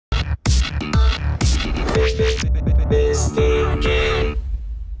FestiGame.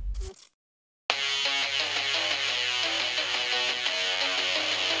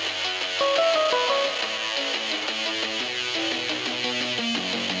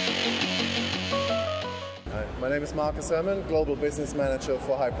 My name is Marcus Herman, Global Business Manager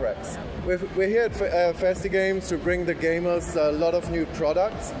for HyperX. We're here at FestiGames to bring the gamers a lot of new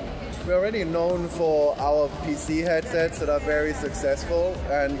products. We're already known for our PC headsets that are very successful,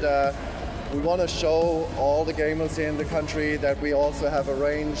 and we want to show all the gamers here in the country that we also have a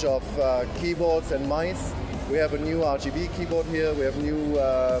range of keyboards and mice. We have a new RGB keyboard here, we have new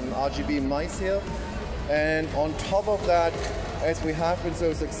RGB mice here, and on top of that, as we have been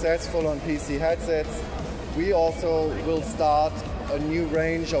so successful on PC headsets, we also will start a new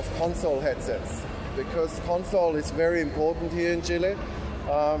range of console headsets, because console is very important here in Chile.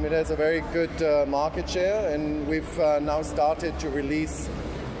 It has a very good market share, and we've now started to release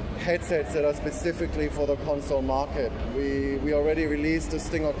headsets that are specifically for the console market. We already released the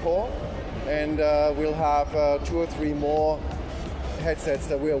Stinger Core, and we'll have 2 or 3 more headsets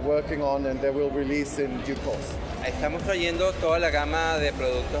that we are working on, and they will release in due course. Estamos trayendo toda la gama de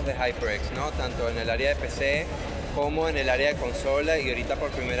productos de HyperX, ¿no? Tanto en el área de PC como en el área de consola, y ahorita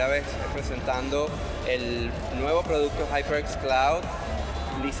por primera vez presentando el nuevo producto HyperX Cloud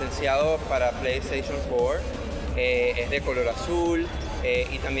licenciado para PlayStation 4. Es de color azul,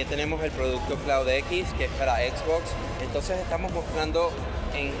 y también tenemos el producto Cloud X, que es para Xbox. Entonces estamos mostrando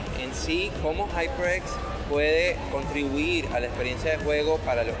en sí cómo HyperX puede contribuir a la experiencia de juego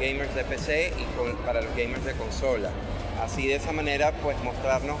para los gamers de PC y para los gamers de consola. Así, de esa manera, pues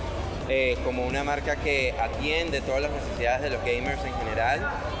mostrarnos como una marca que atiende todas las necesidades de los gamers en general,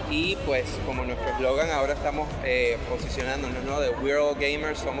 y pues como nuestro eslogan ahora estamos posicionándonos, ¿no? De We're all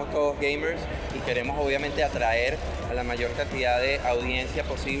gamers, somos todos gamers, y queremos obviamente atraer a la mayor cantidad de audiencia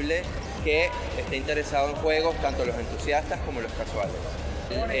posible que esté interesado en juegos, tanto los entusiastas como los casuales.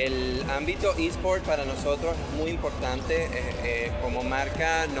 El ámbito eSport para nosotros es muy importante. Como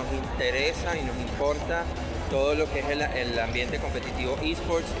marca nos interesa y nos importa todo lo que es el ambiente competitivo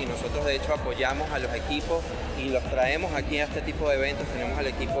eSports, y nosotros de hecho apoyamos a los equipos y los traemos aquí a este tipo de eventos. Tenemos al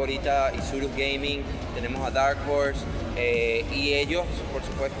equipo ahorita Isurus Gaming, tenemos a Dark Horse, y ellos por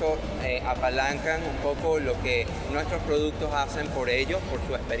supuesto apalancan un poco lo que nuestros productos hacen por ellos, por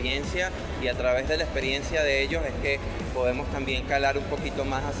su experiencia, y a través de la experiencia de ellos es que podemos también calar un poquito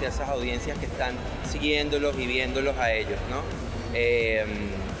más hacia esas audiencias que están siguiéndolos y viéndolos a ellos, ¿no?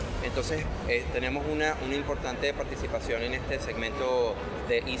 Entonces tenemos una importante participación en este segmento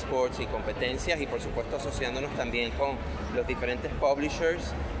de eSports y competencias, y por supuesto asociándonos también con los diferentes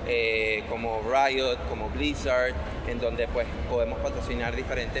publishers como Riot, como Blizzard, en donde pues podemos patrocinar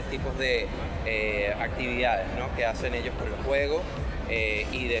diferentes tipos de actividades, ¿no? Que hacen ellos con los juegos,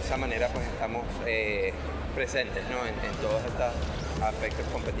 y de esa manera pues estamos presentes, ¿no? en todos estos aspectos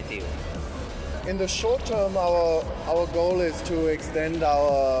competitivos. In the short term, our goal is to extend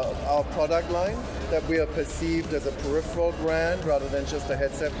our product line, that we are perceived as a peripheral brand rather than just a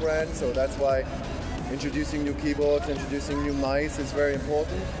headset brand. So that's why introducing new keyboards, introducing new mice is very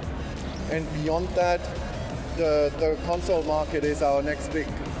important. And beyond that, the console market is our next big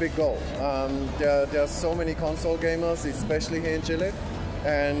goal. There are so many console gamers, especially here in Chile,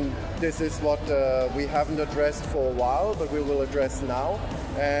 and this is what we haven't addressed for a while, but we will address now.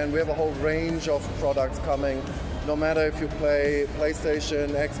 And we have a whole range of products coming. No matter if you play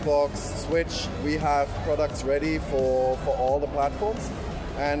PlayStation, Xbox, Switch, we have products ready for all the platforms,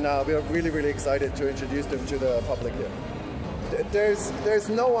 and we are really excited to introduce them to the public here. There's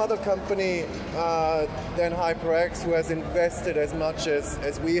no other company than HyperX who has invested as much as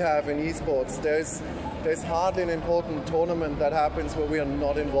we have in esports. There's hardly an important tournament that happens where we are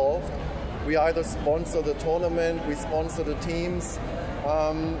not involved. We either sponsor the tournament, we sponsor the teams.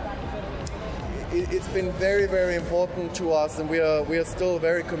 It's been very important to us, and we are still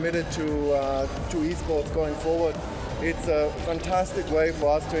very committed to esports going forward. It's a fantastic way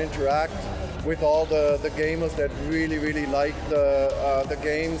for us to interact with all the gamers that really like the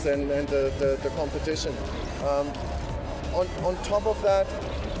games and the competition. On top of that,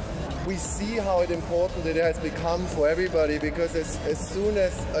 we see how important it has become for everybody, because as soon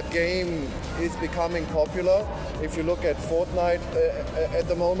as a game is becoming popular, if you look at Fortnite at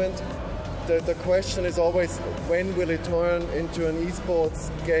the moment, the question is always, when will it turn into an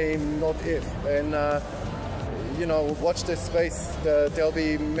esports game, not if. And you know, watch this space. There'll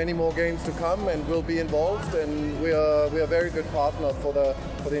be many more games to come, and we'll be involved, and we are a very good partner for the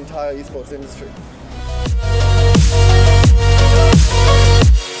entire esports industry.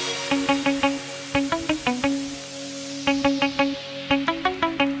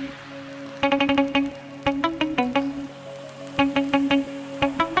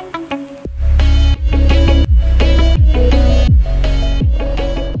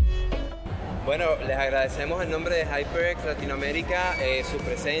 agradecemos en nombre de HyperX Latinoamérica su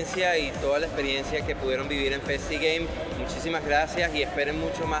presencia y toda la experiencia que pudieron vivir en FestiGame. Muchísimas gracias y esperen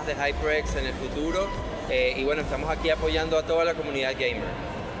mucho más de HyperX en el futuro. Y bueno, estamos aquí apoyando a toda la comunidad gamer.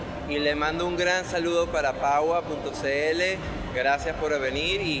 Y le mando un gran saludo para PAWA.cl. Gracias por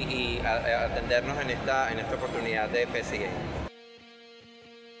venir y atendernos en esta oportunidad de FestiGame.